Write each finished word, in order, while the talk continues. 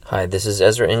Hi, this is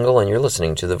Ezra Engel, and you're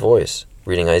listening to The Voice,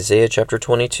 reading Isaiah chapter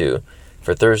 22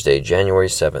 for Thursday, January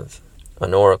 7th.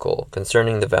 An oracle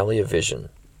concerning the valley of vision.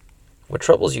 What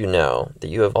troubles you now that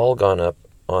you have all gone up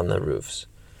on the roofs,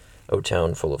 O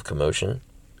town full of commotion,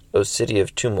 O city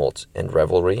of tumult and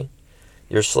revelry?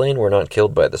 Your slain were not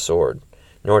killed by the sword,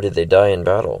 nor did they die in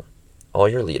battle. All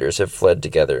your leaders have fled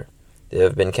together. They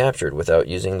have been captured without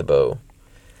using the bow.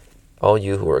 All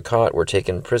you who were caught were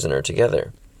taken prisoner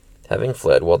together, having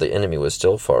fled while the enemy was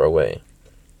still far away.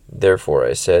 Therefore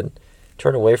I said,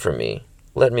 Turn away from me,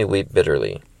 let me weep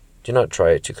bitterly. Do not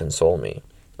try to console me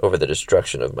over the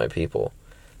destruction of my people.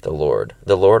 The Lord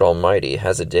Almighty,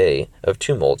 has a day of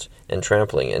tumult and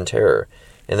trampling and terror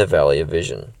in the valley of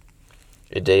vision,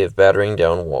 a day of battering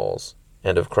down walls,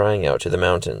 and of crying out to the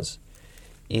mountains.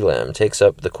 Elam takes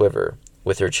up the quiver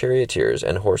with her charioteers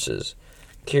and horses.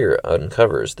 Kir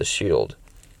uncovers the shield.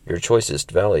 Your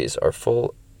choicest valleys are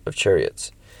full of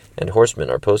chariots, and horsemen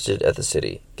are posted at the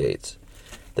city gates.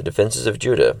 The defenses of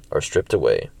Judah are stripped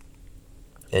away.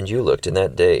 And you looked in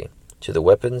that day to the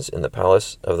weapons in the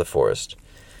palace of the forest.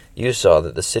 You saw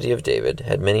that the city of David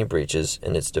had many breaches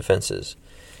in its defenses.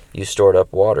 You stored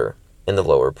up water in the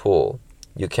lower pool.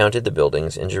 You counted the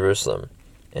buildings in Jerusalem,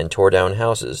 and tore down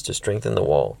houses to strengthen the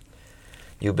wall.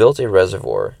 You built a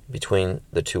reservoir between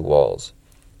the two walls,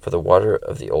 for the water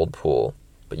of the old pool,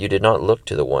 but you did not look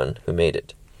to the one who made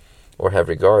it, or have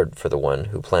regard for the one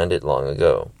who planned it long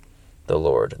ago. The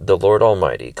Lord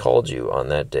Almighty, called you on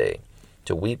that day,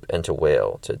 to weep and to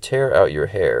wail, to tear out your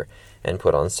hair and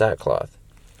put on sackcloth.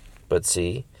 But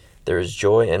see, there is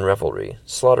joy and revelry,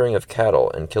 slaughtering of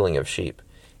cattle and killing of sheep,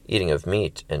 eating of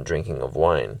meat and drinking of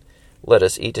wine. Let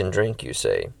us eat and drink, you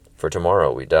say, for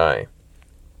tomorrow we die.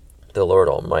 The Lord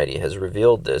Almighty has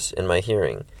revealed this in my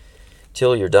hearing.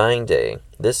 Till your dying day,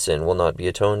 this sin will not be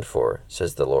atoned for,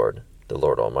 says the Lord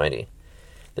Almighty.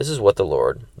 This is what the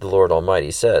Lord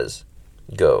Almighty says.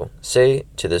 Go, say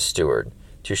to this steward,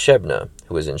 to Shebna,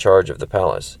 who is in charge of the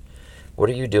palace, What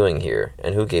are you doing here,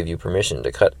 and who gave you permission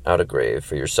to cut out a grave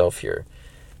for yourself here,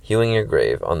 hewing your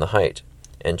grave on the height,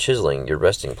 and chiseling your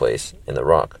resting place in the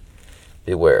rock?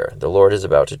 Beware, the Lord is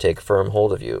about to take firm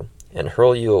hold of you, and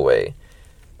hurl you away,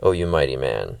 O you mighty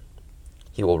man.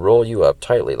 He will roll you up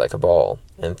tightly like a ball,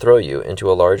 and throw you into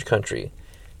a large country.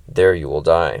 There you will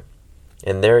die,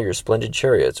 and there your splendid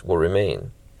chariots will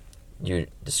remain. You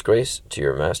disgrace to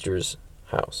your master's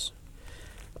house.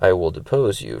 I will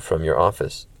depose you from your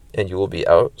office, and you will be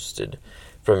ousted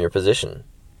from your position.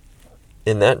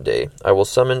 In that day I will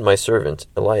summon my servant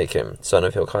Eliakim, son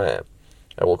of Hilkiah.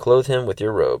 I will clothe him with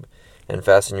your robe, and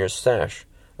fasten your sash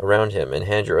around him, and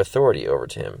hand your authority over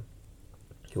to him.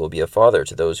 He will be a father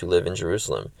to those who live in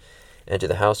Jerusalem, and to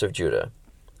the house of Judah.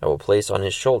 I will place on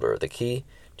his shoulder the key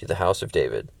to the house of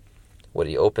David. What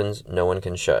he opens no one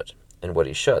can shut, and what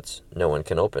he shuts no one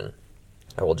can open.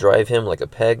 I will drive him like a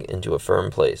peg into a firm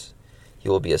place. He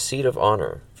will be a seat of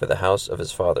honor for the house of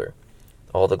his father.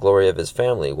 All the glory of his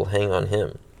family will hang on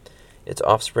him, its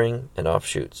offspring and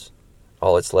offshoots,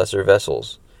 all its lesser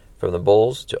vessels, from the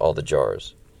bowls to all the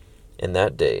jars. In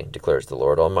that day, declares the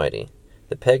Lord Almighty,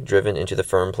 the peg driven into the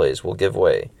firm place will give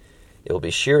way. It will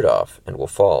be sheared off and will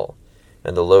fall,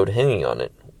 and the load hanging on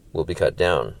it will be cut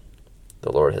down.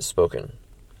 The Lord has spoken.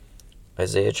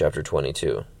 Isaiah chapter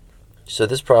 22. So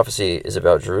this prophecy is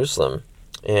about Jerusalem,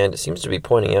 and it seems to be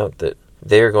pointing out that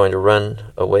they are going to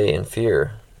run away in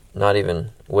fear, not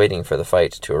even waiting for the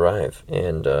fight to arrive,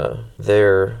 and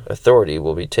their authority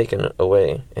will be taken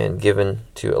away and given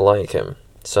to Eliakim,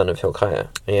 son of Hilkiah,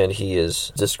 and he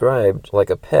is described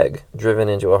like a peg driven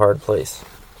into a hard place,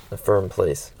 a firm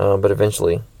place, but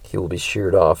eventually he will be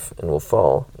sheared off and will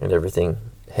fall, and everything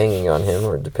hanging on him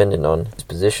or dependent on his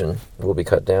position will be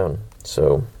cut down.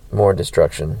 So more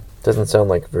destruction. Doesn't sound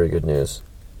like very good news.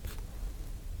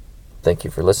 Thank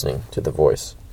you for listening to The Voice.